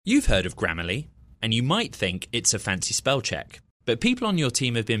You've heard of Grammarly, and you might think it's a fancy spell check, but people on your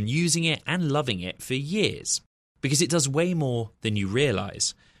team have been using it and loving it for years, because it does way more than you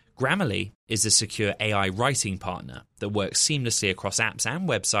realise. Grammarly is a secure AI writing partner that works seamlessly across apps and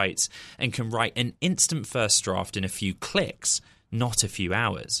websites and can write an instant first draft in a few clicks, not a few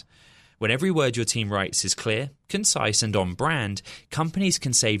hours. When every word your team writes is clear, concise and on brand, companies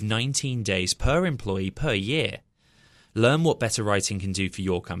can save 19 days per employee per year. Learn what better writing can do for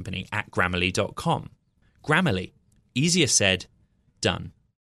your company at Grammarly.com. Grammarly. Easier said, done.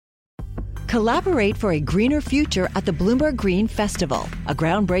 Collaborate for a greener future at the Bloomberg Green Festival, a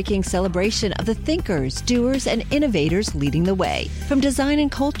groundbreaking celebration of the thinkers, doers, and innovators leading the way. From design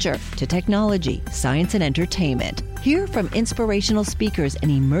and culture to technology, science, and entertainment. Hear from inspirational speakers and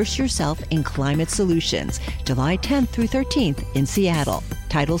immerse yourself in climate solutions. July 10th through 13th in Seattle.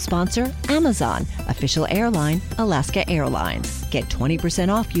 Title sponsor, Amazon. Official airline, Alaska Airlines. Get 20%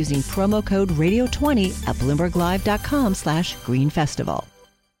 off using promo code radio20 at BloombergLive.com/greenfestival.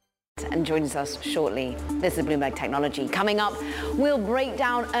 And joins us shortly. This is Bloomberg Technology. Coming up, we'll break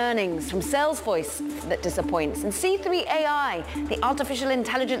down earnings from Salesforce that disappoints, and C3.ai, the artificial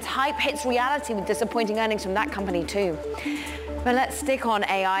intelligence hype hits reality with disappointing earnings from that company too. But let's stick on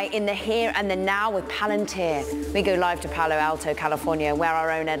AI in the here and the now with Palantir. We go live to Palo Alto, California, where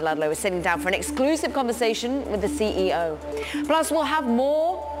our own Ed Ludlow is sitting down for an exclusive conversation with the CEO. Plus, we'll have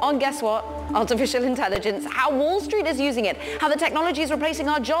more on, guess what? Artificial intelligence, how Wall Street is using it, how the technology is replacing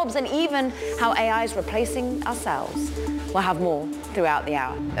our jobs, and even how AI is replacing ourselves. We'll have more throughout the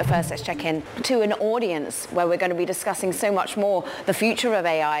hour. But first, let's check in to an audience where we're going to be discussing so much more, the future of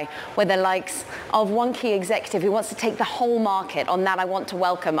AI, with the likes of one key executive who wants to take the whole market. On that, I want to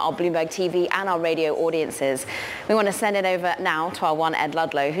welcome our Bloomberg TV and our radio audiences. We want to send it over now to our one Ed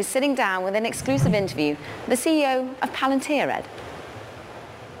Ludlow, who's sitting down with an exclusive interview, the CEO of Palantir, Ed.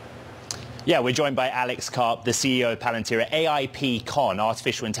 Yeah, we're joined by Alex Karp, the CEO of Palantir at AIP Con,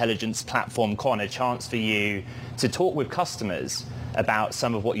 Artificial Intelligence Platform Con, a chance for you to talk with customers about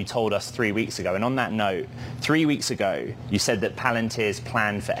some of what you told us 3 weeks ago. And on that note, 3 weeks ago, you said that Palantir's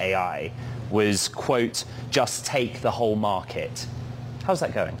plan for AI was, quote, just take the whole market. How's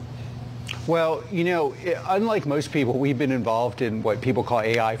that going? Well, you know, unlike most people, we've been involved in what people call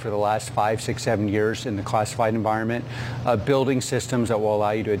AI for the last 5, 6, 7 years in the classified environment, building systems that will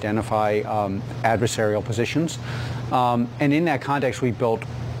allow you to identify adversarial positions. And in that context, we built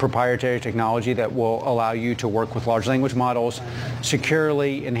proprietary technology that will allow you to work with large language models,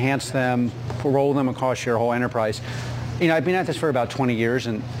 securely enhance them, roll them across your whole enterprise. You know, I've been at this for about 20 years,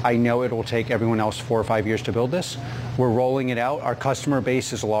 and I know it will take everyone else 4 or 5 years to build this. We're rolling it out. Our customer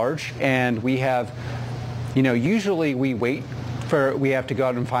base is large, and we have, you know, usually we have to go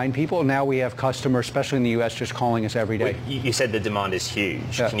out and find people. Now we have customers, especially in the U.S., just calling us every day. You said the demand is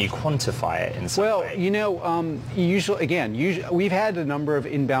huge. Yeah. Can you quantify it in some way? Well, you know, usually, we've had a number of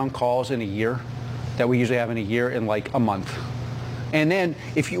inbound calls in a year that we usually have in a year in like a month. And then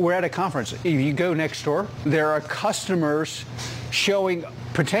if we're at a conference, if you go next door, there are customers showing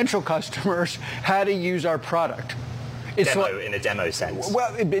potential customers how to use our product. It's in a demo sense.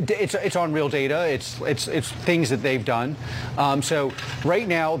 Well, it's on real data. It's things that they've done. So right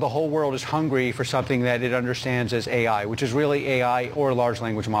now, the whole world is hungry for something that it understands as AI, which is really AI or large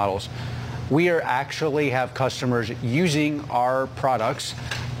language models. We actually have customers using our products,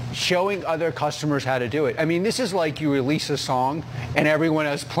 showing other customers how to do it. I mean, this is like you release a song and everyone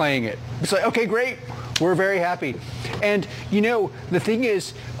else playing it. It's like, okay, great. We're very happy. And, you know, the thing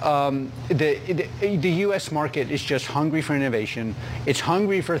is, the U.S. market is just hungry for innovation. It's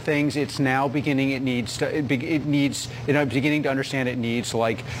hungry for things it's now beginning to understand it needs,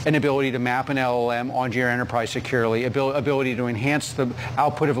 like an ability to map an LLM onto your enterprise securely, ability to enhance the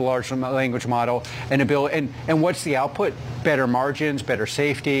output of a large language model, and what's the output? Better margins, better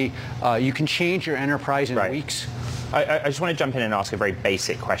safety. You can change your enterprise in weeks. I just want to jump in and ask a very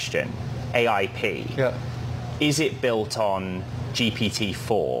basic question. AIP, yeah. Is it built on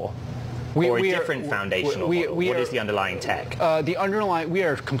GPT-4 or a different foundational model? What is the underlying tech? We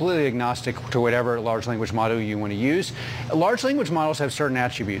are completely agnostic to whatever large language model you want to use. Large language models have certain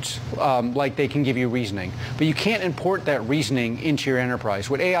attributes, like they can give you reasoning, but you can't import that reasoning into your enterprise.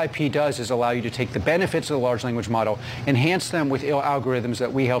 What AIP does is allow you to take the benefits of the large language model, enhance them with algorithms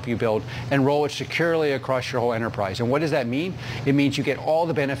that we help you build, and roll it securely across your whole enterprise. And what does that mean? It means you get all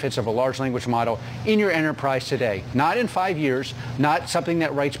the benefits of a large language model in your enterprise today. Not in 5 years, not something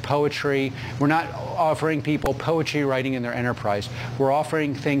that writes poetry poetry. We're not offering people poetry writing in their enterprise. We're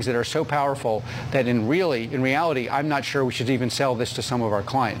offering things that are so powerful that in reality, I'm not sure we should even sell this to some of our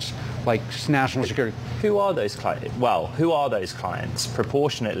clients, like national security. Who are those clients? Well, who are those clients?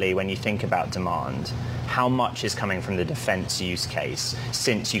 Proportionately, when you think about demand, how much is coming from the defense use case,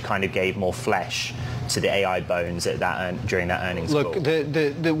 since you kind of gave more flesh to the AI bones at during that earnings call?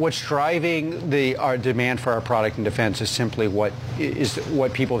 Look, what's driving our demand for our product in defense is simply what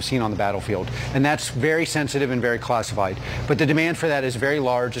people have seen on the battlefield. And that's very sensitive and very classified. But the demand for that is very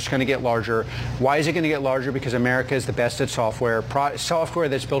large. It's going to get larger. Why is it going to get larger? Because America is the best at software. Software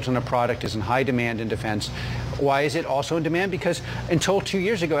that's built in a product is in high demand in defense. Why is it also in demand? Because until 2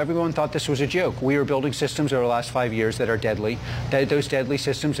 years ago, everyone thought this was a joke. We were building systems over the last 5 years that are deadly. Those deadly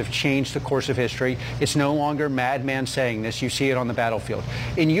systems have changed the course of history. It's no longer madman saying this. You see it on the battlefield.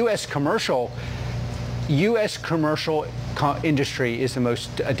 In U.S. commercial industry is the most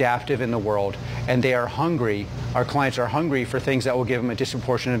adaptive in the world, and they are hungry. Our clients are hungry for things that will give them a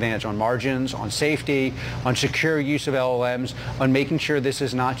disproportionate advantage on margins, on safety, on secure use of LLMs, on making sure this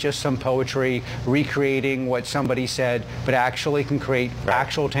is not just some poetry recreating what somebody said, but actually can create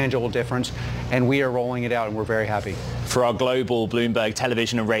actual tangible difference. And we are rolling it out, and we're very happy. For our global Bloomberg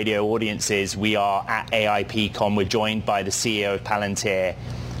television and radio audiences, we are at AIPCon. We're joined by the CEO of Palantir,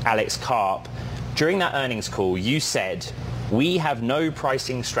 Alex Karp. During that earnings call, you said, we have no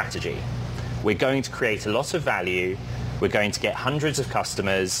pricing strategy. We're going to create a lot of value. We're going to get hundreds of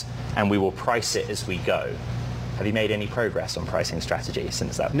customers, and we will price it as we go. Have you made any progress on pricing strategy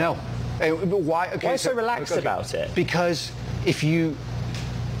since that? No. Why? Okay, why so relaxed about it? Because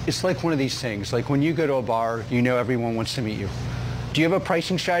it's like one of these things. Like when you go to a bar, you know everyone wants to meet you. Do you have a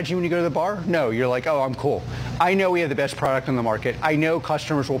pricing strategy when you go to the bar? No, you're like, oh, I'm cool. I know we have the best product on the market. I know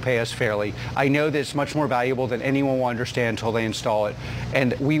customers will pay us fairly. I know that it's much more valuable than anyone will understand until they install it.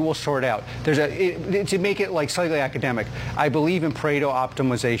 And we will sort out. To make it like slightly academic, I believe in Pareto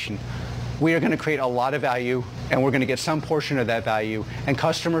optimization. We are going to create a lot of value, and we're going to get some portion of that value. And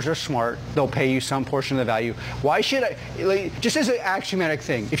customers are smart. They'll pay you some portion of the value. Why should just as an axiomatic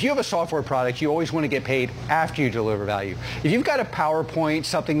thing, if you have a software product, you always want to get paid after you deliver value. If you've got a PowerPoint,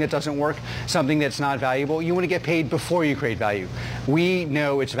 something that doesn't work, something that's not valuable, you want to get paid before you create value. We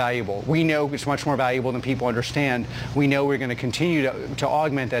know it's valuable. We know it's much more valuable than people understand. We know we're going to continue to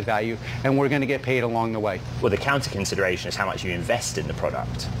augment that value, and we're going to get paid along the way. Well, the counter consideration is how much you invest in the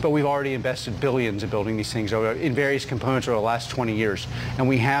product. But we've already invested billions in building these things in various components over the last 20 years, and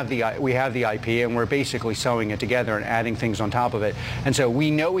we have the IP, and we're basically sewing it together and adding things on top of it. And so we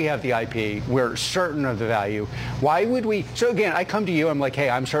know we have the IP. We're certain of the value. Why would we? So again, I come to you. I'm like, hey,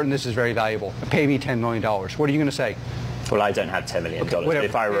 I'm certain this is very valuable. Pay me $10 million. What are you going to say? Well, I don't have $10 million, but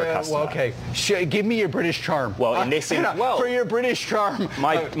if I were a customer. Well, okay. Give me your British charm. Well, for your British charm.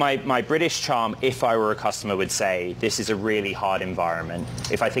 My British charm, if I were a customer, would say this is a really hard environment.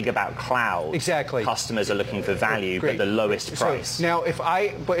 If I think about cloud, exactly, customers are looking for value, but the lowest price. So now,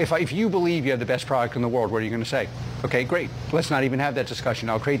 if you believe you have the best product in the world, what are you going to say? Okay, great. Let's not even have that discussion.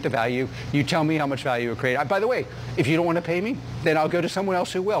 I'll create the value. You tell me how much value you create. By the way, if you don't want to pay me, then I'll go to someone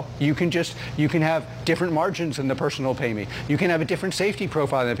else who will. You can have different margins than the person who'll pay me. You can have a different safety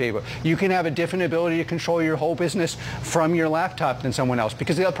profile than the people. You can have a different ability to control your whole business from your laptop than someone else,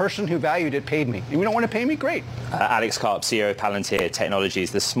 because the person who valued it paid me. You don't want to pay me? Great. Alex Karp, CEO of Palantir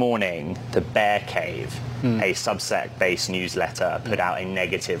Technologies. This morning, the Bear Cave, a Substack-based newsletter, put out a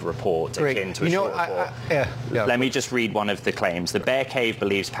negative report akin to a short report. Let me just read one of the claims. The Bear Cave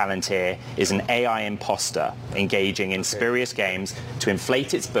believes Palantir is an AI imposter engaging in spurious games to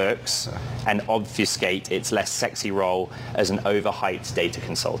inflate its books and obfuscate its less sexy role as an overhyped data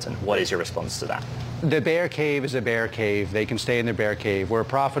consultant. What is your response to that? The Bear Cave is a bear cave. They can stay in their bear cave. We're a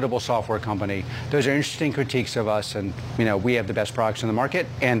profitable software company. Those are interesting critiques of us, and we have the best products in the market,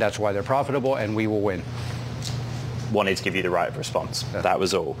 and that's why they're profitable, and we will win. Wanted to give you the right response. That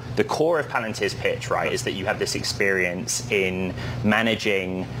was all. The core of Palantir's pitch, right, is that you have this experience in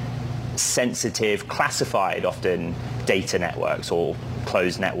managing sensitive, classified, often data networks or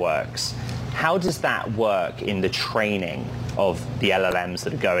closed networks. How does that work in the training of the LLMs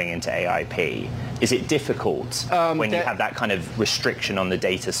that are going into AIP? Is it difficult when you have that kind of restriction on the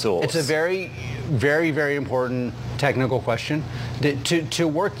data source? It's a very, very, very important technical question. To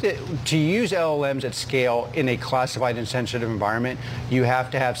use LLMs at scale in a classified and sensitive environment, you have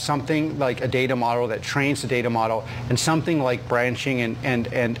to have something like a data model that trains the data model, and something like branching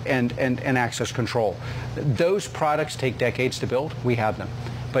and access control. Those products take decades to build. We have them.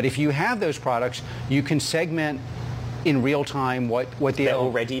 But if you have those products, you can segment in real time what they're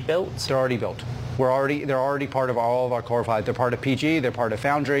already built? They're already built. They're already part of all of our core 5. They're part of PG. They're part of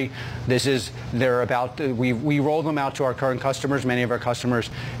Foundry. We roll them out to our current customers. Many of our customers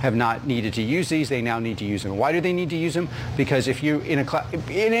have not needed to use these. They now need to use them. Why do they need to use them? Because if you in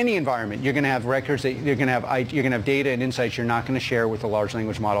any environment, you're going to have records that you're going to have data and insights you're not going to share with a large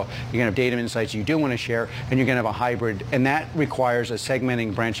language model. You're going to have data and insights you do want to share, and you're going to have a hybrid, and that requires a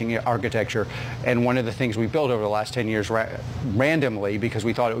segmenting, branching architecture. And one of the things we built over the last 10 years randomly, because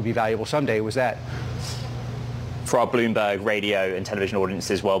we thought it would be valuable someday, was that. For our Bloomberg radio and television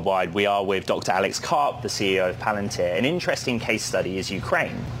audiences worldwide, we are with Dr. Alex Karp, the CEO of Palantir. An interesting case study is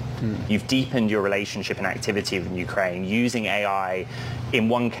Ukraine. You've deepened your relationship and activity with Ukraine using AI in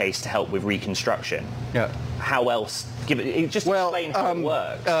one case to help with reconstruction. Yeah. How else? Explain how it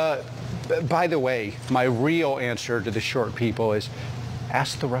works. By the way, my real answer to the short people is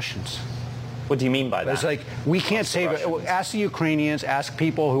ask the Russians. What do you mean by that? It's like, we can't save it. Ask the Ukrainians, ask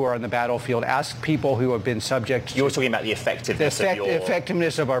people who are on the battlefield, ask people who have been subject to... You're talking about the effectiveness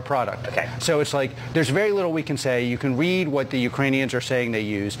effectiveness of our product. Okay. So it's like, there's very little we can say. You can read what the Ukrainians are saying they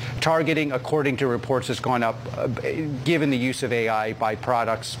use. Targeting, according to reports, has gone up, given the use of AI by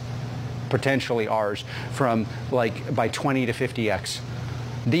products, potentially ours, from by 20 to 50x.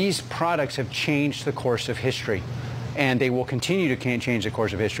 These products have changed the course of history, and they will continue to change the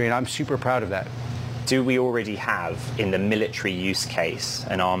course of history, and I'm super proud of that. Do we already have, in the military use case,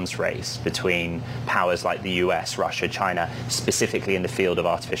 an arms race between powers like the US, Russia, China, specifically in the field of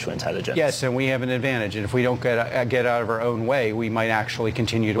artificial intelligence? Yes, and we have an advantage, and if we don't get out of our own way, we might actually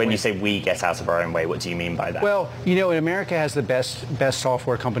continue to win. When you say we get out of our own way, what do you mean by that? Well, America has the best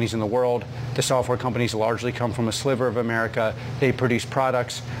software companies in the world. The software companies largely come from a sliver of America. They produce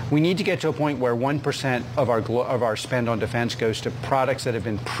products. We need to get to a point where 1% of our spend on defense goes to products that have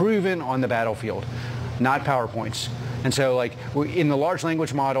been proven on the battlefield, not PowerPoints. And so, in the large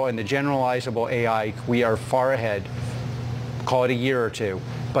language model and the generalizable AI, we are far ahead. Call it a year or two.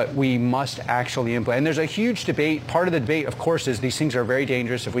 But we must actually implement. And there's a huge debate. Part of the debate, of course, is these things are very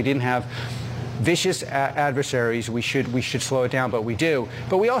dangerous. If we didn't have vicious adversaries, we should slow it down, but we do.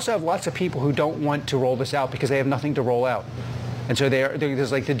 But we also have lots of people who don't want to roll this out because they have nothing to roll out. And so there's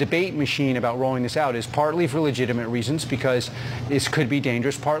the debate machine about rolling this out is partly for legitimate reasons, because this could be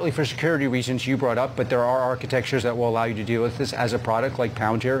dangerous, partly for security reasons you brought up, but there are architectures that will allow you to deal with this as a product, like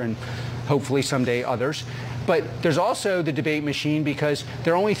Palantir and hopefully someday others. But there's also the debate machine because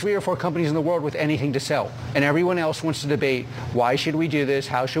there are only 3 or 4 companies in the world with anything to sell. And everyone else wants to debate, why should we do this?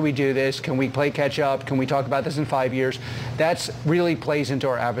 How should we do this? Can we play catch up? Can we talk about this in 5 years? That really plays into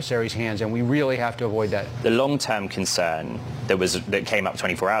our adversaries' hands, and we really have to avoid that. The long-term concern that came up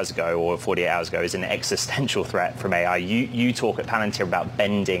 24 hours ago or 48 hours ago is an existential threat from AI. You talk at Palantir about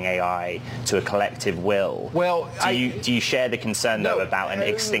bending AI to a collective will. Well, do you share the concern, though, about an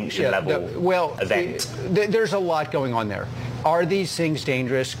extinction-level event? There's a lot going on there. Are these things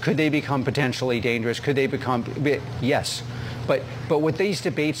dangerous? Could they become potentially dangerous? Could they become... Yes. But what these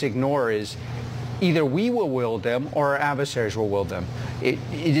debates ignore is either we will wield them or our adversaries will wield them. It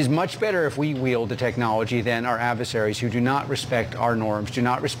is much better if we wield the technology than our adversaries who do not respect our norms, do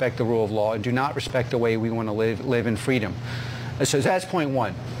not respect the rule of law, and do not respect the way we want to live in freedom. So that's point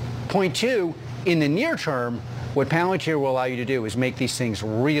 1. Point 2, in the near term, what Palantir will allow you to do is make these things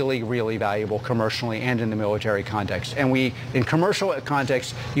really, really valuable commercially and in the military context. And in commercial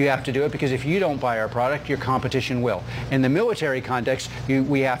context, you have to do it because if you don't buy our product, your competition will. In the military context,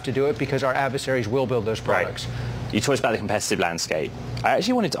 we have to do it because our adversaries will build those products. Right. You talked about the competitive landscape. I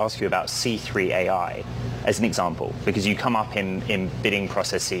actually wanted to ask you about C3.ai as an example, because you come up in bidding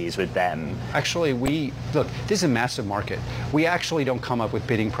processes with them. Actually, look, this is a massive market. We actually don't come up with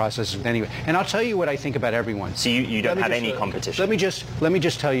bidding processes with anyone. And I'll tell you what I think about everyone. So you don't have any competition? Let me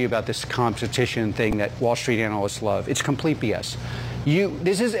just tell you about this competition thing that Wall Street analysts love. It's complete BS.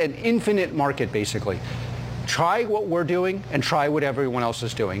 This is an infinite market, basically. Try what we're doing and try what everyone else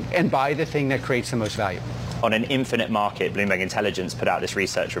is doing, and buy the thing that creates the most value. On an infinite market, Bloomberg Intelligence put out this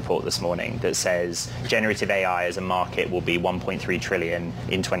research report this morning that says generative AI as a market will be 1.3 trillion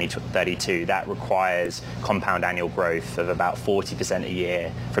in 2032. That requires compound annual growth of about 40% a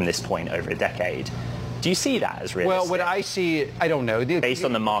year from this point over a decade. Do you see that as realistic? Well, what I see, I don't know. Based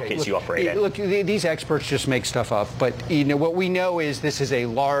on the markets you operate in. Look, these experts just make stuff up. But what we know is this is a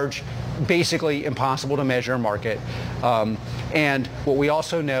large, basically impossible to measure market. And what we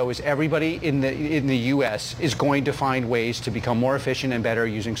also know is everybody in the U.S. is going to find ways to become more efficient and better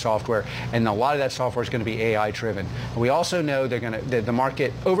using software. And a lot of that software is going to be AI-driven. We also know that the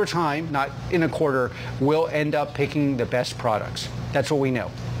market, over time, not in a quarter, will end up picking the best products. That's what we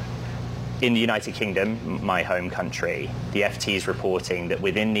know. In the United Kingdom, my home country, the FT is reporting that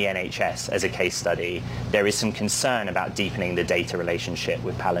within the NHS, as a case study, there is some concern about deepening the data relationship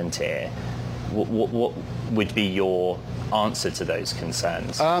with Palantir. What would be your answer to those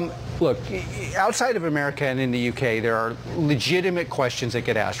concerns? Look, outside of America and in the UK, there are legitimate questions that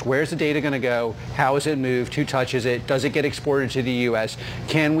get asked. Where's the data going to go? How is it moved? Who touches it? Does it get exported to the US?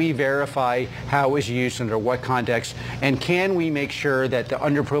 Can we verify how it was used under what context? And can we make sure that the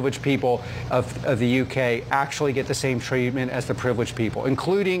underprivileged people of the UK actually get the same treatment as the privileged people,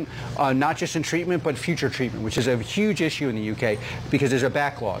 including not just in treatment, but future treatment, which is a huge issue in the UK because there's a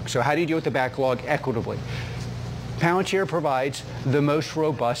backlog. So how do you deal with the backlog equitably? Palantir provides the most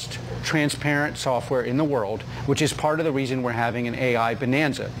robust, transparent software in the world, which is part of the reason we're having an AI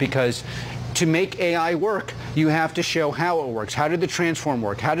bonanza, because to make AI work, you have to show how it works. How did the transform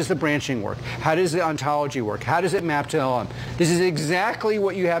work? How does the branching work? How does the ontology work? How does it map to LM? This is exactly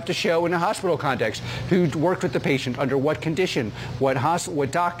what you have to show in a hospital context. Who worked with the patient? Under what condition? What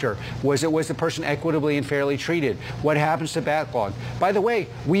doctor? Was the person equitably and fairly treated? What happens to backlog? By the way,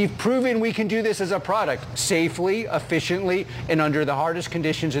 we've proven we can do this as a product safely, efficiently, and under the hardest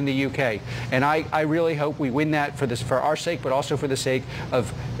conditions in the UK. And I really hope we win that for our sake, but also for the sake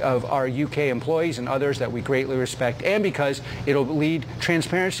of our UK employees and others that we greatly respect, and because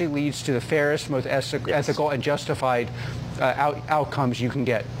transparency leads to the fairest, most ethical and justified outcomes you can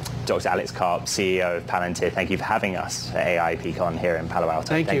get. Dr. Alex Karp, CEO of Palantir, thank you for having us at AIPCon here in Palo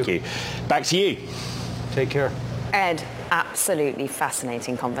Alto. Thank you. Back to you. Take care. Ed, absolutely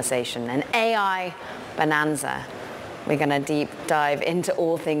fascinating conversation. An AI bonanza. We're going to deep dive into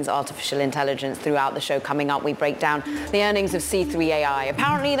all things artificial intelligence throughout the show. Coming up, we break down the earnings of C3.ai.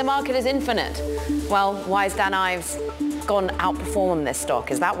 Apparently, the market is infinite. Well, why is Dan Ives gone outperform this stock?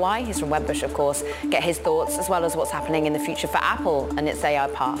 Is that why? He's from Wedbush, of course. Get his thoughts, as well as what's happening in the future for Apple and its AI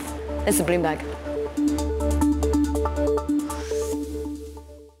path. This is Bloomberg.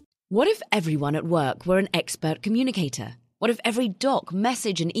 What if everyone at work were an expert communicator? What if every doc,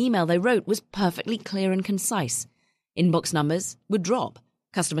 message, and email they wrote was perfectly clear and concise? Inbox numbers would drop,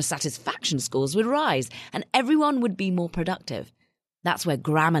 customer satisfaction scores would rise, and everyone would be more productive. That's where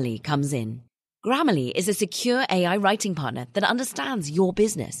Grammarly comes in. Grammarly is a secure AI writing partner that understands your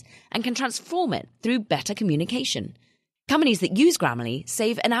business and can transform it through better communication. Companies that use Grammarly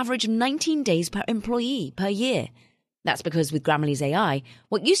save an average of 19 days per employee per year. That's because with Grammarly's AI,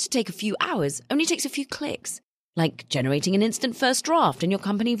 what used to take a few hours only takes a few clicks, like generating an instant first draft in your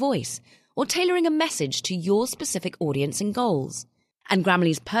company voice, or tailoring a message to your specific audience and goals. And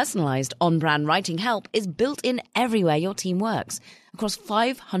Grammarly's personalized on-brand writing help is built in everywhere your team works, across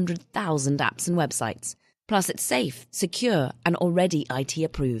 500,000 apps and websites. Plus, it's safe, secure, and already IT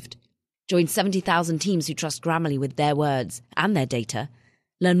approved. Join 70,000 teams who trust Grammarly with their words and their data.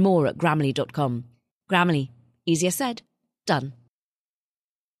 Learn more at Grammarly.com. Grammarly. Easier said, done.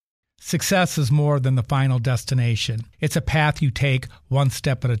 Success is more than the final destination. It's a path you take one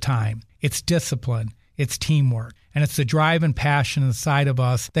step at a time. It's discipline, it's teamwork, and it's the drive and passion inside of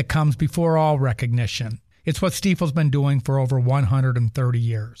us that comes before all recognition. It's what Stifel's been doing for over 130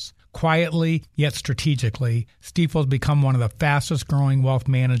 years. Quietly, yet strategically, Stifel's become one of the fastest growing wealth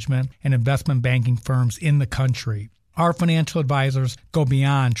management and investment banking firms in the country. Our financial advisors go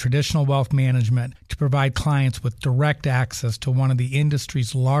beyond traditional wealth management to provide clients with direct access to one of the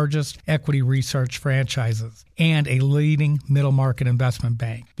industry's largest equity research franchises and a leading middle market investment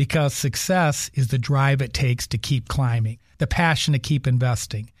bank. Because success is the drive it takes to keep climbing, the passion to keep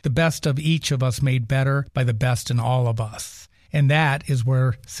investing, the best of each of us made better by the best in all of us. And that is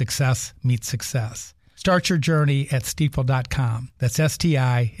where success meets success. Start your journey at Stifel.com. That's Stifel.com.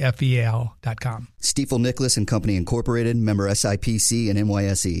 Stifel Nicholas and Company Incorporated, member SIPC and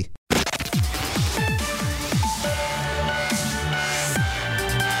NYSE.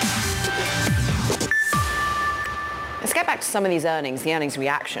 Let's get back to some of these earnings, the earnings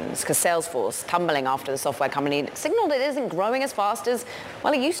reactions, because Salesforce, tumbling after the software company, signaled it isn't growing as fast as,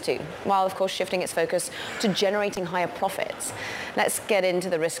 well, it used to, while, of course, shifting its focus to generating higher profits. Let's get into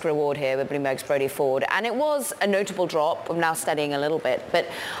the risk-reward here with Bloomberg's Brody Ford. And it was a notable drop. I'm now studying a little bit. But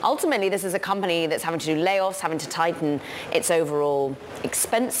ultimately, this is a company that's having to do layoffs, having to tighten its overall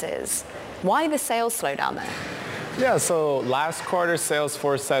expenses. Why the sales slowdown there? Yeah, so last quarter,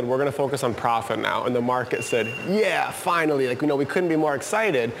 Salesforce said, we're going to focus on profit now. And the market said, yeah, finally. We couldn't be more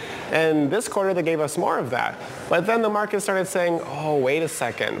excited. And this quarter, they gave us more of that. But then the market started saying, oh, wait a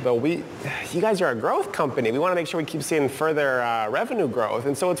second. But you guys are a growth company. We want to make sure we keep seeing further revenue growth.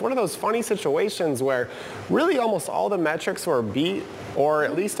 And so it's one of those funny situations where really almost all the metrics were beat or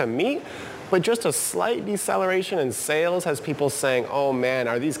at least a meet. but just a slight deceleration in sales has people saying, oh man,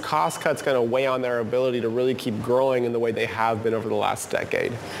 are these cost cuts going to weigh on their ability to really keep growing in the way they have been over the last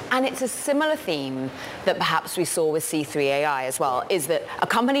decade? And it's a similar theme that perhaps we saw with C3.ai as well, is that a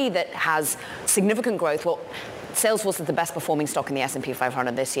company that has significant growth, well, Salesforce is the best performing stock in the S&P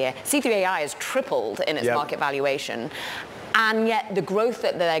 500 this year. C3.ai has tripled in its market valuation. And yet the growth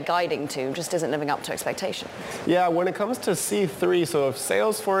that they're guiding to just isn't living up to expectation. Yeah, when it comes to C3, so if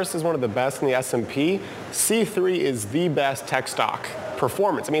Salesforce is one of the best in the S&P, C3 is the best tech stock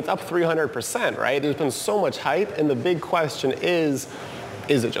performance. I mean, it's up 300%, right? There's been so much hype, and the big question is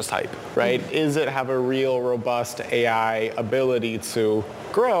it just hype, right? Is it have a real robust AI ability to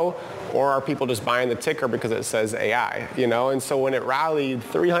grow, or are people just buying the ticker because it says AI, you know? And so when it rallied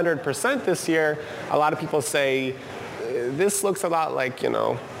 300% this year, a lot of people say, this looks a lot like, you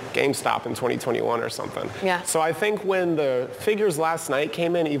know, GameStop in 2021 or something. Yeah. So I think when the figures last night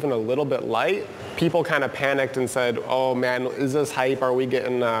came in even a little bit light, people kind of panicked and said, oh man, is this hype? Are we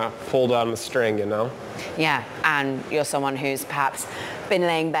getting pulled on the string, you know? Yeah, and you're someone who's perhaps been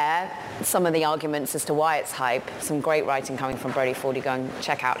laying bare some of the arguments as to why it's hype. Some great writing coming from Brody Fordy. Go and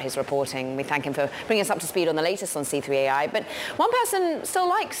check out his reporting. We thank him for bringing us up to speed on the latest on C3.ai. But one person still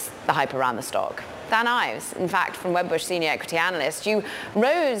likes the hype around the stock. Dan Ives, in fact, from Wedbush Senior Equity Analyst, you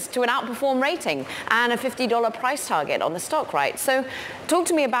rose to an outperform rating and a $50 price target on the stock, right? So talk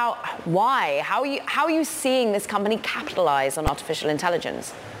to me about why. How are you seeing this company capitalize on artificial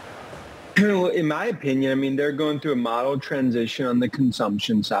intelligence? In my opinion, I mean, they're going through a model transition on the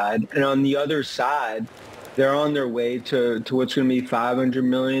consumption side. And on the other side, they're on their way to what's going to be $500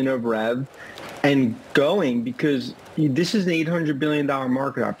 million of rev and going, because this is an $800 billion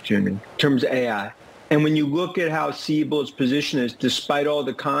market opportunity in terms of AI. And when you look at how Siebel's position is, despite all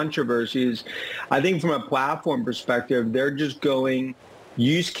the controversies, I think from a platform perspective, they're just going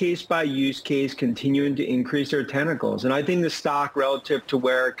use case by use case, continuing to increase their tentacles. And I think the stock relative to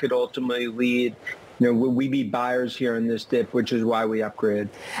where it could ultimately lead, you know, we be buyers here in this dip, which is why we upgrade.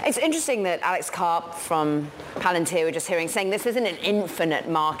 It's interesting that Alex Karp from Palantir, we're just hearing, saying this isn't an infinite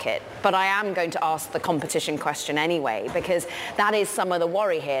market, but I am going to ask the competition question anyway, because that is some of the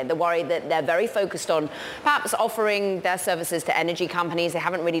worry here, the worry that they're very focused on perhaps offering their services to energy companies. They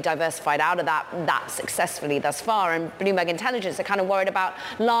haven't really diversified out of that successfully thus far. And Bloomberg Intelligence are kind of worried about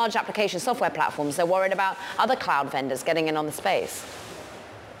large application software platforms. They're worried about other cloud vendors getting in on the space.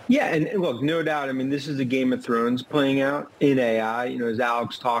 Yeah, and look, no doubt, I mean, this is a Game of Thrones playing out in AI. You know, as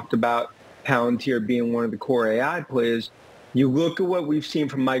Alex talked about, Palantir being one of the core AI plays. You look at what we've seen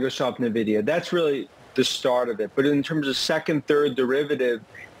from Microsoft and NVIDIA. That's really the start of it. But in terms of second, third derivative,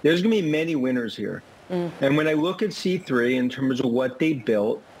 there's going to be many winners here. And when I look at C3 in terms of what they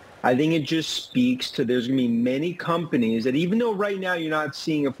built, I think it just speaks to there's going to be many companies that, even though right now you're not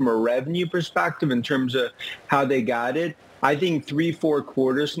seeing it from a revenue perspective in terms of how they got it, I think 3-4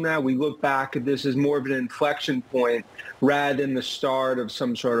 quarters from now, we look back at this as more of an inflection point rather than the start of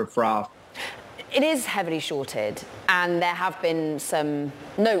some sort of froth. It is heavily shorted, and there have been some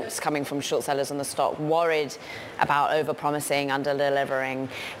notes coming from short sellers on the stock, worried about overpromising, under-delivering.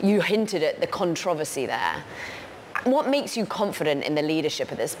 You hinted at the controversy there. What makes you confident in the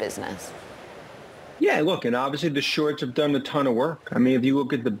leadership of this business? Yeah, look, and obviously the shorts have done a ton of work. I mean, if you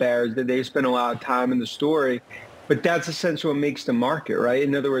look at the bears, they spend a lot of time in the story. But that's essentially what makes the market, right?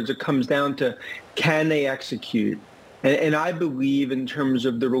 In other words, it comes down to, can they execute? And I believe in terms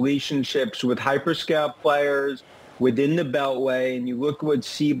of the relationships with hyperscale players within the Beltway, and you look at what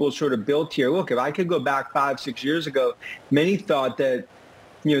Siebel sort of built here. Look, if I could go back 5-6 years ago, many thought that,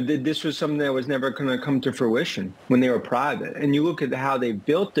 you know, this was something that was never going to come to fruition when they were private. And you look at how they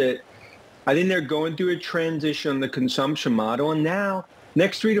built it, I think they're going through a transition on the consumption model. And now,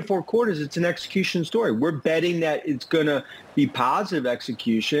 next 3 to 4 quarters, it's an execution story. We're betting that it's going to be positive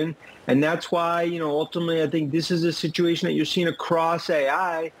execution. And that's why, you know, ultimately, I think this is a situation that you're seeing across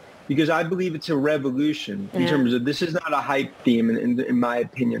AI, because I believe it's a revolution in terms of, this is not a hype theme, in my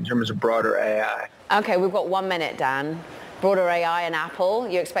opinion, in terms of broader AI. Okay, we've got 1 minute, Dan. Broader AI and Apple,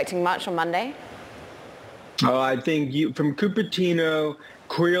 you expecting much on Monday? Oh, I think from Cupertino,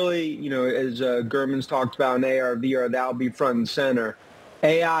 clearly, you know, as Gurman's talked about in AR, VR, that'll be front and center.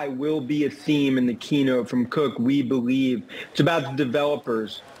 AI will be a theme in the keynote from Cook, we believe. It's about the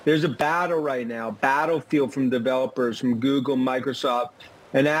developers. There's a battle right now, battlefield from developers from Google, Microsoft,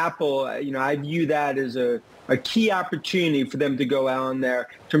 and Apple. You know, I view that as a key opportunity for them to go out on there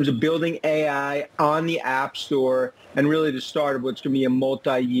in terms of building AI on the App Store and really the start of what's going to be a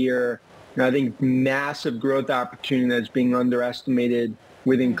multi-year, you know, I think, massive growth opportunity that's being underestimated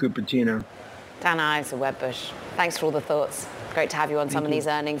within Cupertino. Dan Ives of Wedbush, thanks for all the thoughts. Great to have you on some of these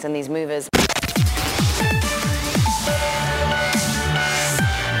earnings and these movers.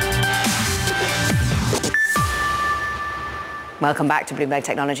 Welcome back to Bloomberg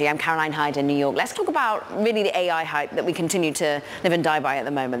Technology. I'm Caroline Hyde in New York. Let's talk about really the AI hype that we continue to live and die by at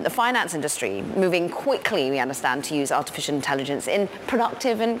the moment. The finance industry moving quickly, we understand, to use artificial intelligence in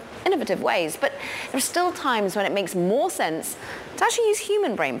productive and innovative ways. But there are still times when it makes more sense to actually use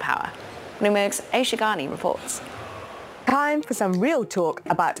human brain power. Bloomberg's Aisha Ghani reports. Time for some real talk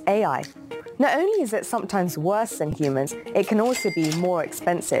about AI. Not only is it sometimes worse than humans, it can also be more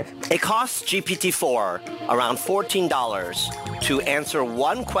expensive. It costs GPT-4 around $14 to answer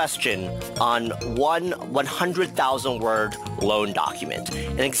one question on one 100,000-word loan document.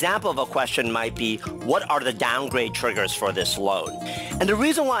 An example of a question might be, what are the downgrade triggers for this loan? And the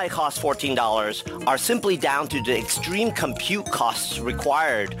reason why it costs $14 are simply down to the extreme compute costs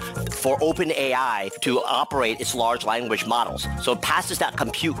required for OpenAI to operate its large language models. So it passes that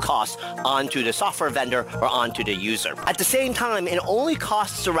compute cost on to the software vendor or onto the user. At the same time, it only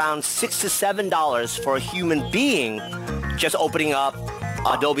costs around $6 to $7 for a human being just opening up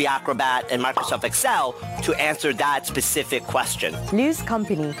Adobe Acrobat and Microsoft Excel to answer that specific question. Lou's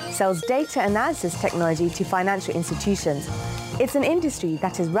company sells data analysis technology to financial institutions. It's an industry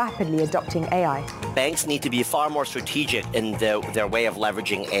that is rapidly adopting AI. Banks need to be far more strategic in their way of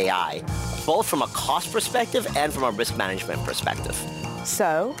leveraging AI, both from a cost perspective and from a risk management perspective.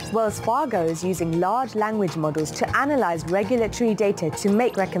 So, Wells Fargo is using large language models to analyze regulatory data to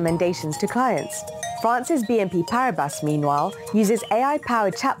make recommendations to clients. France's BNP Paribas, meanwhile, uses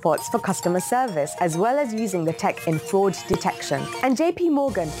AI-powered chatbots for customer service, as well as using the tech in fraud detection. And JP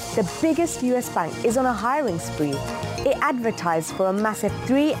Morgan, the biggest US bank, is on a hiring spree. It advertised for a massive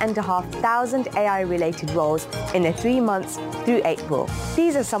 3,500 AI-related roles in the 3 months through April.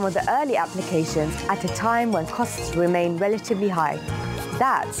 These are some of the early applications at a time when costs remain relatively high.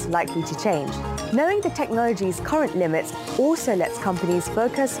 That's likely to change. Knowing the technology's current limits also lets companies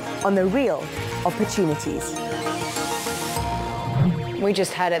focus on the real opportunities. We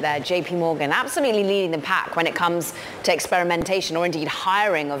just heard it there, JP Morgan, absolutely leading the pack when it comes to experimentation or indeed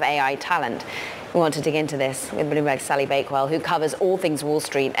hiring of AI talent. We want to dig into this with Bloomberg's Sally Bakewell, who covers all things Wall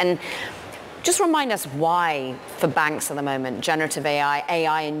Street. And just remind us why, for banks at the moment, generative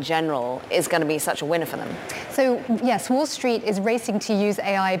AI in general, is going to be such a winner for them. So, yes, Wall Street is racing to use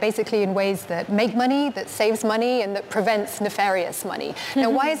AI basically in ways that make money, that saves money, and that prevents nefarious money. Now,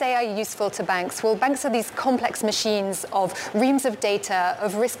 why is AI useful to banks? Well, banks are these complex machines of reams of data,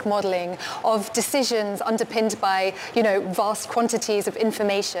 of risk modeling, of decisions underpinned by, vast quantities of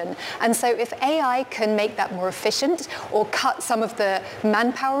information. And so if AI can make that more efficient or cut some of the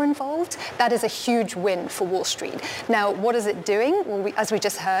manpower involved, that is a huge win for Wall Street. Now, what is it doing? Well, as we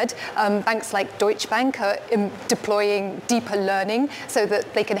just heard, banks like Deutsche Bank are deploying deeper learning so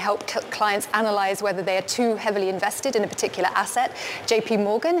that they can help clients analyze whether they are too heavily invested in a particular asset. JP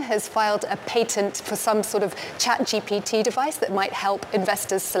Morgan has filed a patent for some sort of ChatGPT device that might help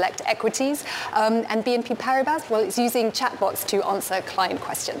investors select equities. And BNP Paribas, well, it's using chatbots to answer client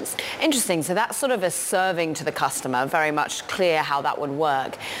questions. Interesting. So that's sort of a serving to the customer, very much clear how that would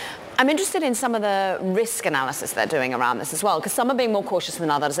work. I'm interested in some of the risk analysis they're doing around this as well, because some are being more cautious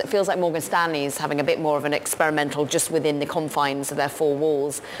than others. It feels like Morgan Stanley is having a bit more of an experimental, just within the confines of their four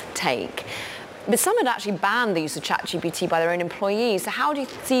walls take. But some had actually banned the use of ChatGPT by their own employees. So how do you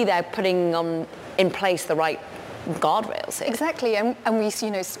see they're putting in place the right guardrails here? Exactly, and we've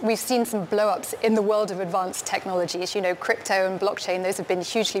seen some blow-ups in the world of advanced technologies. Crypto and blockchain, those have been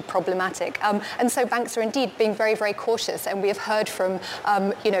hugely problematic. And so banks are indeed being very, very cautious. And we have heard from,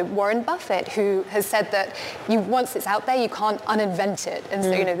 Warren Buffett, who has said that once it's out there, you can't uninvent it. And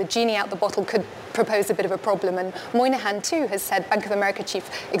so, the genie out the bottle could propose a bit of a problem. And Moynihan, too, has said, Bank of America Chief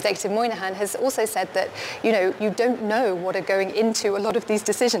Executive Moynihan has also said that, you don't know what are going into a lot of these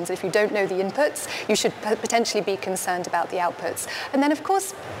decisions. If you don't know the inputs, you should potentially be concerned about the outputs. And then, of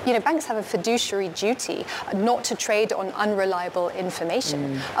course, banks have a fiduciary duty not to trade on unreliable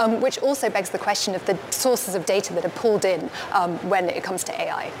information, which also begs the question of the sources of data that are pulled in when it comes to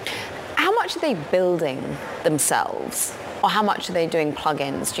AI. How much are they building themselves? Or how much are they doing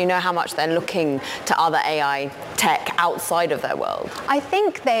plugins? Do you know how much they're looking to other AI tech outside of their world? I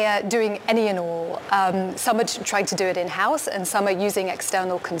think they are doing any and all. Some are trying to do it in-house, and some are using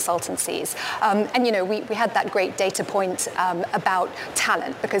external consultancies. We had that great data point about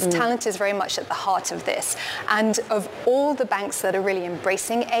talent, because talent is very much at the heart of this. And of all the banks that are really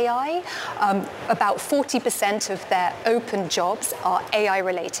embracing AI, about 40% of their open jobs are AI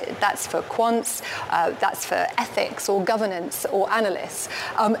related. That's for quants, that's for ethics or governance. governance or analysts.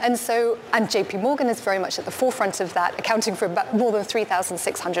 And JP Morgan is very much at the forefront of that, accounting for about more than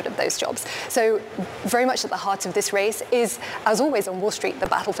 3,600 of those jobs. So very much at the heart of this race is, as always on Wall Street, the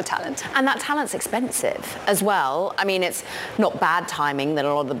battle for talent. And that talent's expensive as well. I mean, it's not bad timing that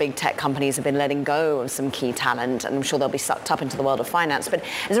a lot of the big tech companies have been letting go of some key talent, and I'm sure they'll be sucked up into the world of finance. But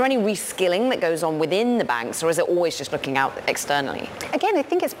is there any reskilling that goes on within the banks, or is it always just looking out externally? Again, I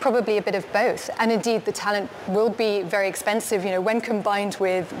think it's probably a bit of both. And indeed, the talent will be very expensive, when combined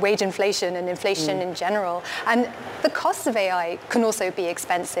with wage inflation and inflation in general. And the costs of AI can also be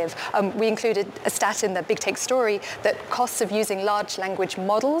expensive. We included a stat in the Big Take story that costs of using large language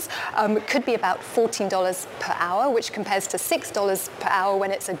models could be about $14 per hour, which compares to $6 per hour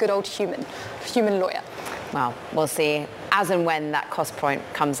when it's a good old human lawyer. Well, we'll see as and when that cost point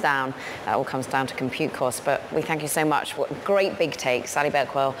comes down. That all comes down to compute costs. But we thank you so much. What a great Big Take. Sally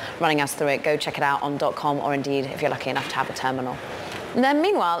Birkwell running us through it. Go check it out on .com, or indeed, if you're lucky enough to have a terminal. And then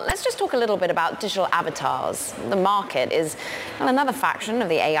meanwhile, let's just talk a little bit about digital avatars. The market is another faction of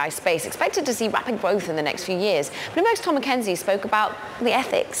the AI space, expected to see rapid growth in the next few years. Bloomberg's Tom McKenzie spoke about the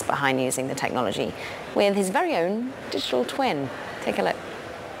ethics behind using the technology with his very own digital twin. Take a look.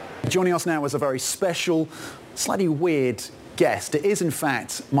 Joining us now is a very special, slightly weird guest. It is, in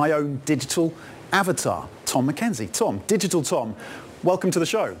fact, my own digital avatar, Tom McKenzie. Tom, Digital Tom, welcome to the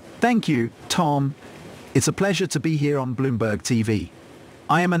show. Thank you, Tom. It's a pleasure to be here on Bloomberg TV.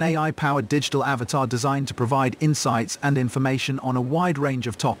 I am an AI-powered digital avatar designed to provide insights and information on a wide range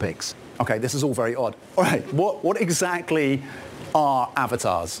of topics. Okay, this is all very odd. All right, what exactly are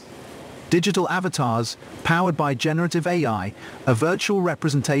avatars? Digital avatars, powered by generative AI, are virtual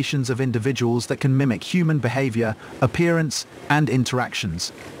representations of individuals that can mimic human behavior, appearance, and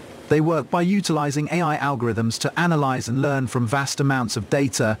interactions. They work by utilizing AI algorithms to analyze and learn from vast amounts of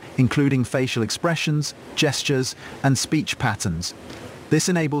data, including facial expressions, gestures, and speech patterns. This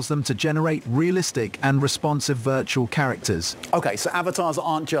enables them to generate realistic and responsive virtual characters. Okay, so avatars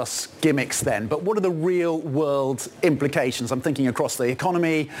aren't just gimmicks then, but what are the real world implications? I'm thinking across the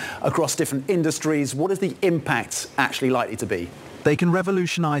economy, across different industries. What is the impact actually likely to be? They can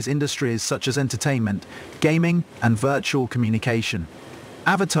revolutionize industries such as entertainment, gaming, and virtual communication.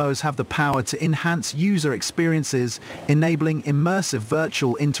 Avatars have the power to enhance user experiences, enabling immersive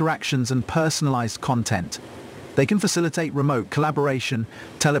virtual interactions and personalized content. They can facilitate remote collaboration,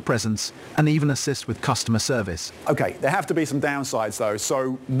 telepresence, and even assist with customer service. Okay, there have to be some downsides though.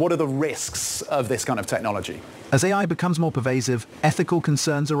 So what are the risks of this kind of technology? As AI becomes more pervasive, ethical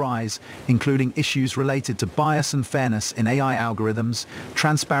concerns arise, including issues related to bias and fairness in AI algorithms,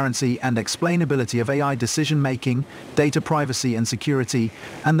 transparency and explainability of AI decision-making, data privacy and security,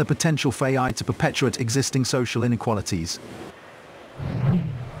 and the potential for AI to perpetuate existing social inequalities.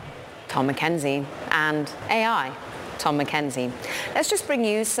 Tom McKenzie and AI. Tom McKenzie. Let's just bring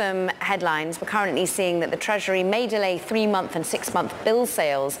you some headlines. We're currently seeing that the Treasury may delay 3-month and 6-month bill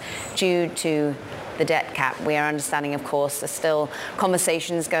sales due to the debt cap. We are understanding, of course, there's still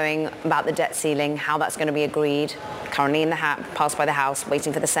conversations going about the debt ceiling, how that's going to be agreed. Currently passed by the House,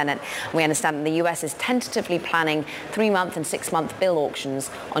 waiting for the Senate. We understand that the US is tentatively planning 3-month and 6-month bill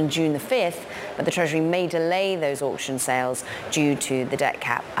auctions on June the 5th, but the Treasury may delay those auction sales due to the debt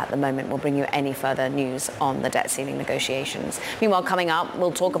cap at the moment. We'll bring you any further news on the debt ceiling negotiations. Meanwhile, coming up,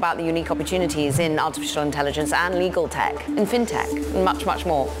 we'll talk about the unique opportunities in artificial intelligence and legal tech, in fintech, and much, much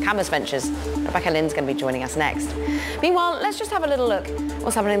more. Canvas Ventures. Rebecca Lynn's going to be joining us next. Meanwhile, let's just have a little look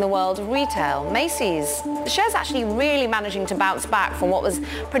what's happening in the world of retail. Macy's, the share's actually really managing to bounce back from what was a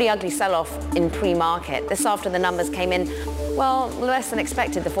pretty ugly sell-off in pre-market. This after the numbers came in, well, less than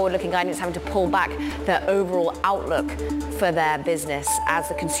expected. The forward-looking guidance having to pull back their overall outlook for their business as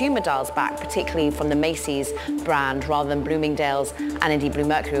the consumer dials back, particularly from the Macy's brand rather than Bloomingdale's and indeed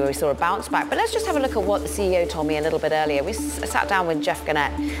Bluemercury, where we saw a bounce back. But let's just have a look at what the CEO told me a little bit earlier. We sat down with Jeff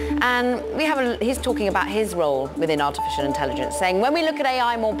Gannett, and he's talking about his role within artificial intelligence, saying when we look at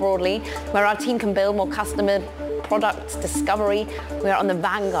AI more broadly, where our team can build more customer product discovery, we are on the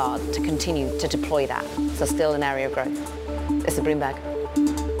vanguard to continue to deploy that. So still an area of growth. This is Bloomberg.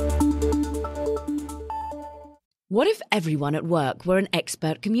 What if everyone at work were an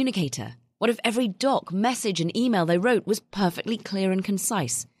expert communicator? What if every doc, message and email they wrote was perfectly clear and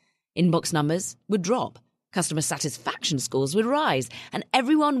concise? Inbox numbers would drop, customer satisfaction scores would rise, and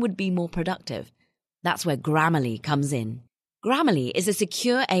everyone would be more productive. That's where Grammarly comes in. Grammarly is a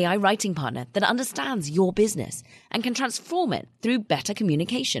secure AI writing partner that understands your business and can transform it through better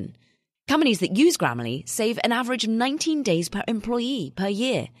communication. Companies that use Grammarly save an average of 19 days per employee per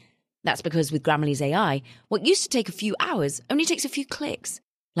year. That's because with Grammarly's AI, what used to take a few hours only takes a few clicks,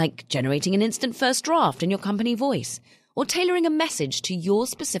 like generating an instant first draft in your company voice, or tailoring a message to your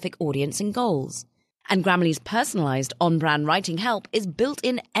specific audience and goals. And Grammarly's personalized on-brand writing help is built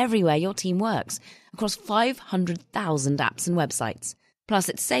in everywhere your team works, across 500,000 apps and websites. Plus,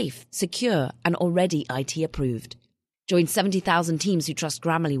 it's safe, secure, and already IT approved. Join 70,000 teams who trust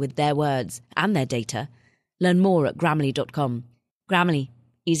Grammarly with their words and their data. Learn more at Grammarly.com. Grammarly.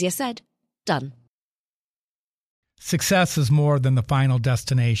 Easier said, done. Success is more than the final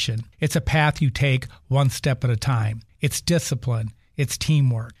destination. It's a path you take one step at a time. It's discipline, it's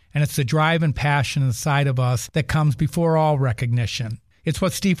teamwork, and it's the drive and passion inside of us that comes before all recognition. It's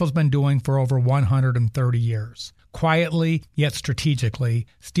what Stifel's been doing for over 130 years. Quietly, yet strategically,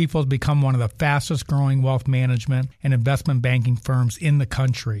 Stifel's become one of the fastest growing wealth management and investment banking firms in the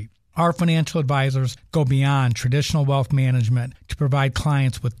country. Our financial advisors go beyond traditional wealth management to provide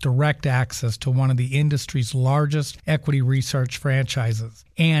clients with direct access to one of the industry's largest equity research franchises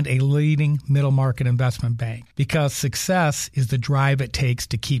and a leading middle market investment bank. Because success is the drive it takes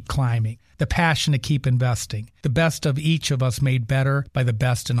to keep climbing, the passion to keep investing, the best of each of us made better by the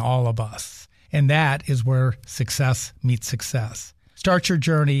best in all of us. And that is where success meets success. Start your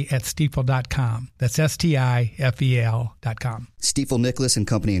journey at Stifel.com. That's Stifel.com. Stifel Nicholas and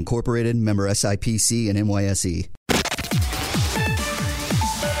Company Incorporated, member SIPC and NYSE.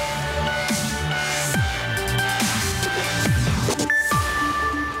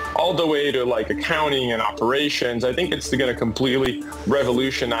 All the way to like accounting and operations, I think it's going to completely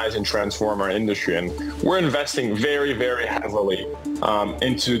revolutionize and transform our industry. And we're investing very, very heavily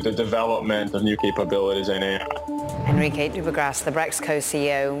into the development of new capabilities in AI. Enrique Dubagras, the Brex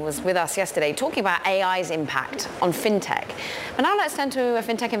co-CEO, was with us yesterday talking about AI's impact on fintech. But now let's turn to a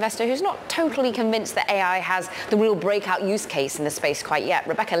fintech investor who's not totally convinced that AI has the real breakout use case in the space quite yet.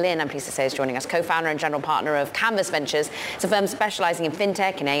 Rebecca Lin, I'm pleased to say, is joining us, co-founder and general partner of Canvas Ventures. It's a firm specializing in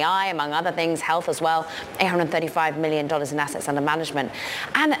fintech and AI, among other things, health as well, $835 million in assets under management.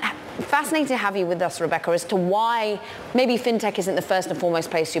 And fascinating to have you with us, Rebecca, as to why maybe fintech isn't the first and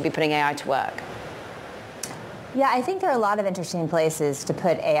foremost place you'll be putting AI to work. Yeah, I think there are a lot of interesting places to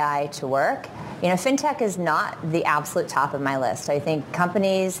put AI to work. You know, fintech is not the absolute top of my list. I think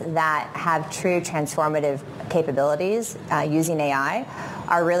companies that have true transformative capabilities using AI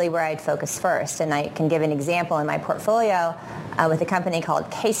are really where I'd focus first. And I can give an example in my portfolio with a company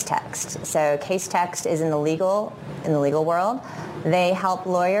called Casetext. So Casetext is in the legal world. They help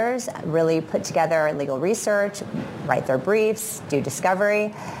lawyers really put together legal research, write their briefs, do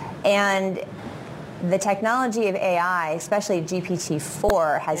discovery, and the technology of AI, especially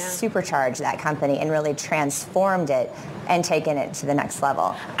GPT-4, has supercharged that company and really transformed it and taken it to the next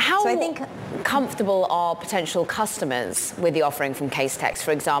level. How comfortable are potential customers with the offering from Casetext?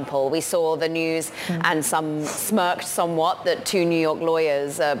 For example, we saw the news and some smirked somewhat that 2 New York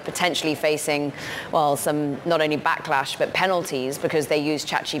lawyers are potentially facing, well, some not only backlash but penalties because they used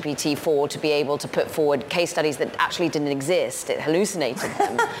ChatGPT-4 to be able to put forward case studies that actually didn't exist. It hallucinated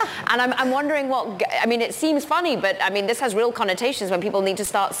them. And I'm wondering it seems funny, but I mean, this has real connotations when people need to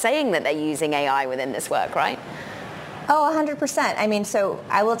start saying that they're using AI within this work, right? Oh, 100%. I mean, so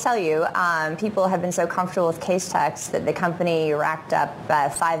I will tell you, people have been so comfortable with Casetext that the company racked up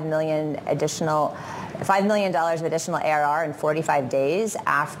 $5 million of additional ARR in 45 days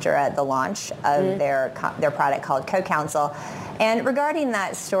after the launch of their product called CoCounsel. And regarding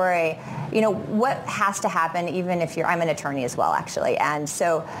that story, you know, what has to happen, even if I'm an attorney as well, actually. And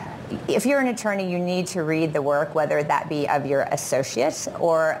so if you're an attorney, you need to read the work, whether that be of your associate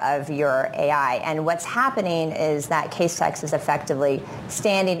or of your AI. And what's happening is that Casetext is effectively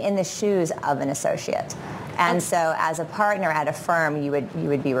standing in the shoes of an associate. And so as a partner at a firm, you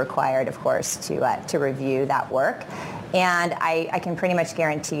would be required, of course, to review that work. And I can pretty much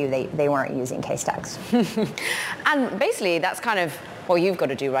guarantee you they weren't using Casetext. And basically, that's kind of what you've got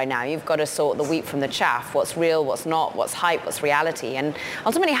to do right now. You've got to sort the wheat from the chaff, what's real, what's not, what's hype, what's reality. And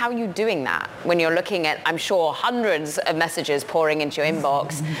ultimately, how are you doing that when you're looking at, I'm sure, hundreds of messages pouring into your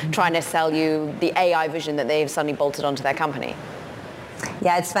inbox, trying to sell you the AI vision that they've suddenly bolted onto their company?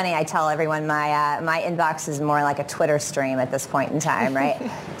 Yeah, it's funny. I tell everyone my inbox is more like a Twitter stream at this point in time,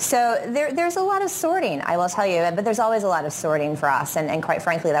 right? So there's a lot of sorting, I will tell you, but there's always a lot of sorting for us. And quite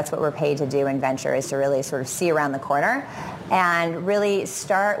frankly, that's what we're paid to do in venture, is to really sort of see around the corner and really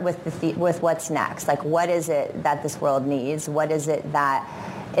start with with what's next. Like, what is it that this world needs? What is it that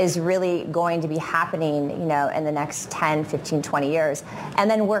is really going to be happening, you know, in the next 10, 15, 20 years,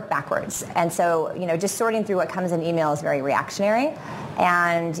 and then work backwards. And so, you know, just sorting through what comes in email is very reactionary.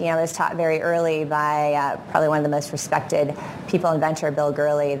 And, you know, I was taught very early by probably one of the most respected people in venture, Bill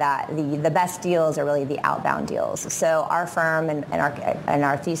Gurley, that the best deals are really the outbound deals. So our firm and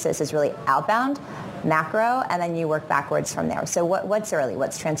our thesis is really outbound, macro, and then you work backwards from there. So what's early?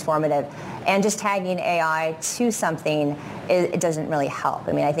 What's transformative? And just tagging AI to something, it doesn't really help.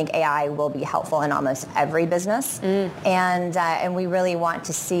 I mean, I think AI will be helpful in almost every business, and we really want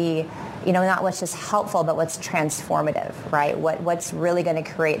to see, not what's just helpful, but what's transformative, right? What's really going to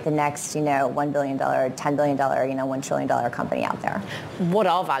create the next, $1 billion, $10 billion, $1 trillion company out there. What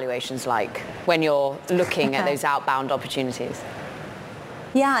are valuations like when you're looking at those outbound opportunities?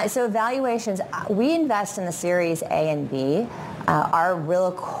 Yeah, so valuations, we invest in the Series A and B. Our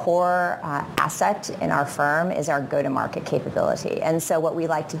real core asset in our firm is our go-to-market capability. And so what we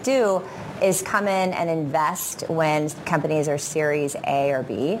like to do is come in and invest when companies are Series A or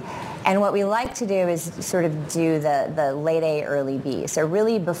B. And what we like to do is sort of do the late A, early B. So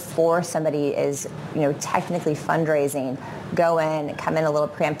really before somebody is, technically fundraising, go in, come in a little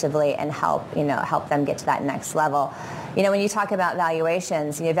preemptively and help them get to that next level. When you talk about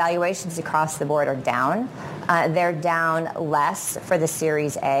valuations, valuations across the board are down. They're down less for the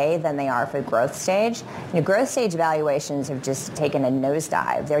Series A than they are for growth stage. Growth stage valuations have just taken a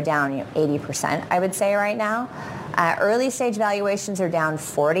nosedive. They're down 80%, I would say, right now. Early stage valuations are down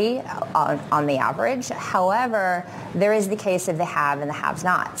 40 on the average. However, there is the case of the have and the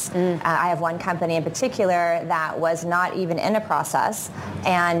have-nots. I have one company in particular that was not even in a process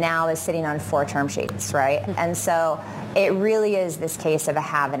and now is sitting on 4 term sheets, right? And so it really is this case of a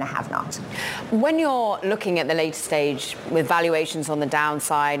have and a have-not. When you're looking at the later stage with valuations on the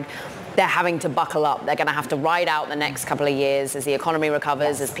downside, they're having to buckle up. They're going to have to ride out the next couple of years as the economy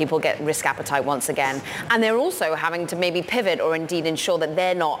recovers, as people get risk appetite once again. And they're also having to maybe pivot or indeed ensure that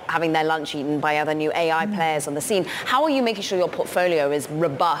they're not having their lunch eaten by other new AI players on the scene. How are you making sure your portfolio is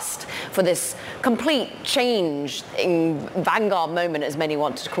robust for this complete change in vanguard moment, as many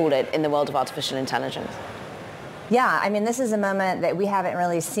want to call it, in the world of artificial intelligence? Yeah, I mean, this is a moment that we haven't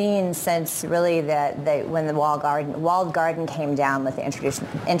really seen since really when the walled garden came down with the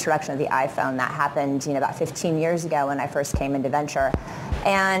introduction of the iPhone. That happened, about 15 years ago when I first came into venture.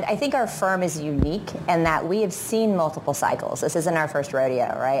 And I think our firm is unique in that we have seen multiple cycles. This isn't our first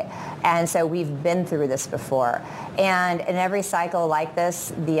rodeo, right? And so we've been through this before. And in every cycle like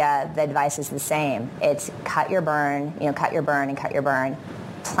this, the advice is the same. It's cut your burn, cut your burn and cut your burn.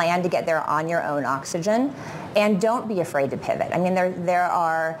 Plan to get there on your own oxygen, and don't be afraid to pivot. I mean, there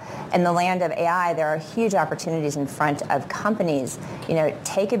are, in the land of AI, there are huge opportunities in front of companies.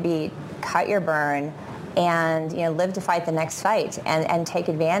 Take a beat, cut your burn, and live to fight the next fight, and take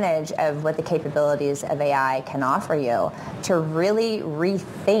advantage of what the capabilities of AI can offer you to really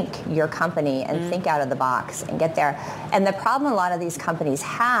rethink your company and think out of the box and get there. And the problem a lot of these companies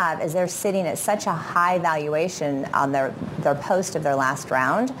have is they're sitting at such a high valuation on their post of their last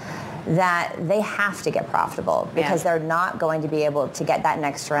round that they have to get profitable because they're not going to be able to get that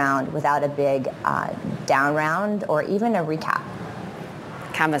next round without a big down round or even a recap.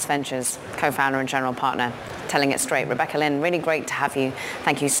 Canvas Ventures, co-founder and general partner, telling it straight. Rebecca Lynn, really great to have you.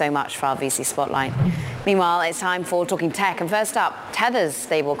 Thank you so much for our VC Spotlight. Meanwhile, it's time for Talking Tech. And first up, Tether's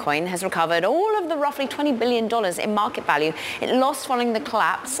stablecoin has recovered all of the roughly $20 billion in market value it lost following the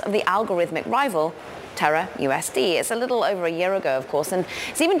collapse of the algorithmic rival, Terra USD. It's a little over a year ago, of course, and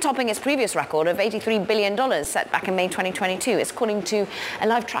it's even topping its previous record of $83 billion set back in May 2022. It's according to a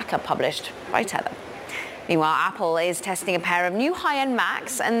live tracker published by Tether. Meanwhile, Apple is testing a pair of new high-end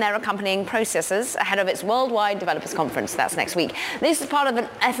Macs and their accompanying processors ahead of its Worldwide Developers Conference. That's next week. This is part of an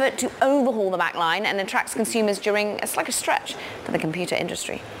effort to overhaul the Mac line and attracts consumers during a sluggish stretch for the computer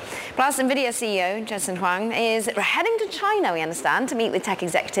industry. Plus, NVIDIA CEO Jensen Huang is heading to China, we understand, to meet with tech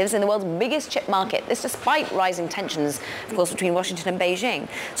executives in the world's biggest chip market. This despite rising tensions, of course, between Washington and Beijing.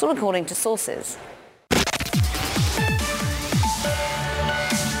 It's all according to sources.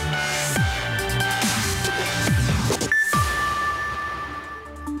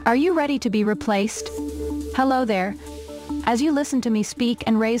 Are you ready to be replaced? Hello there. As you listen to me speak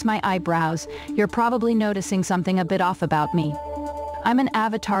and raise my eyebrows, you're probably noticing something a bit off about me. I'm an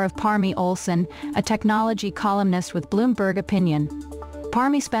avatar of Parmi Olsen, a technology columnist with Bloomberg Opinion.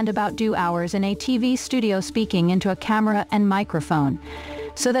 Parmi spent about 2 hours in a TV studio speaking into a camera and microphone,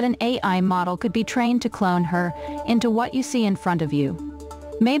 so that an AI model could be trained to clone her into what you see in front of you.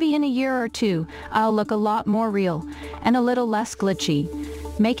 Maybe in a year or two, I'll look a lot more real and a little less glitchy,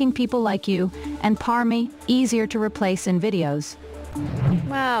 making people like you and Parmi easier to replace in videos.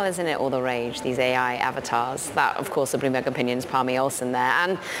 Well, isn't it all the rage, these AI avatars? That, of course, the Bloomberg Opinion's Parmi Olsen there.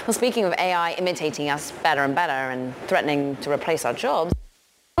 And, well, speaking of AI imitating us better and better and threatening to replace our jobs,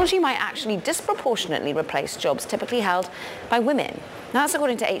 technology might actually disproportionately replace jobs typically held by women. Now, that's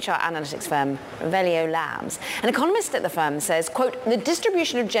according to HR analytics firm Revelio Labs. An economist at the firm says, quote, the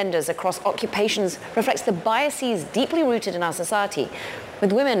distribution of genders across occupations reflects the biases deeply rooted in our society,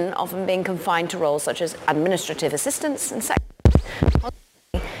 with women often being confined to roles such as administrative assistants and secretaries.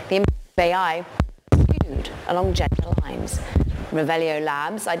 The impact of AI skewed along gender lines. Revelio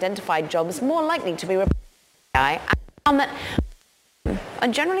Labs identified jobs more likely to be replaced by AI and found that are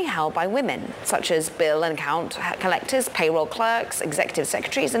generally held by women, such as bill and account collectors, payroll clerks, executive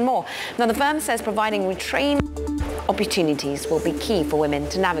secretaries, and more. Now, the firm says providing retrained opportunities will be key for women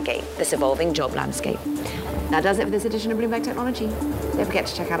to navigate this evolving job landscape. That does it for this edition of Bloomberg Technology. Don't forget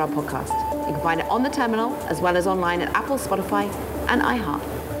to check out our podcast. You can find it on the terminal, as well as online at Apple, Spotify, and iHeart.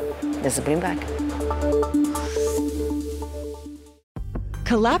 This is Bloomberg.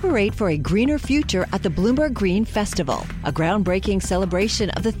 Collaborate for a greener future at the Bloomberg Green Festival, a groundbreaking celebration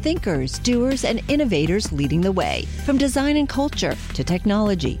of the thinkers, doers, and innovators leading the way. From design and culture to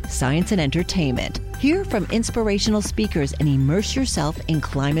technology, science, and entertainment. Hear from inspirational speakers and immerse yourself in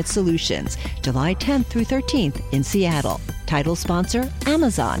climate solutions. July 10th through 13th in Seattle. Title sponsor,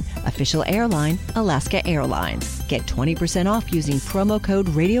 Amazon. Official airline, Alaska Airlines. Get 20% off using promo code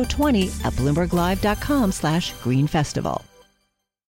radio20 at BloombergLive.com/Green Festival.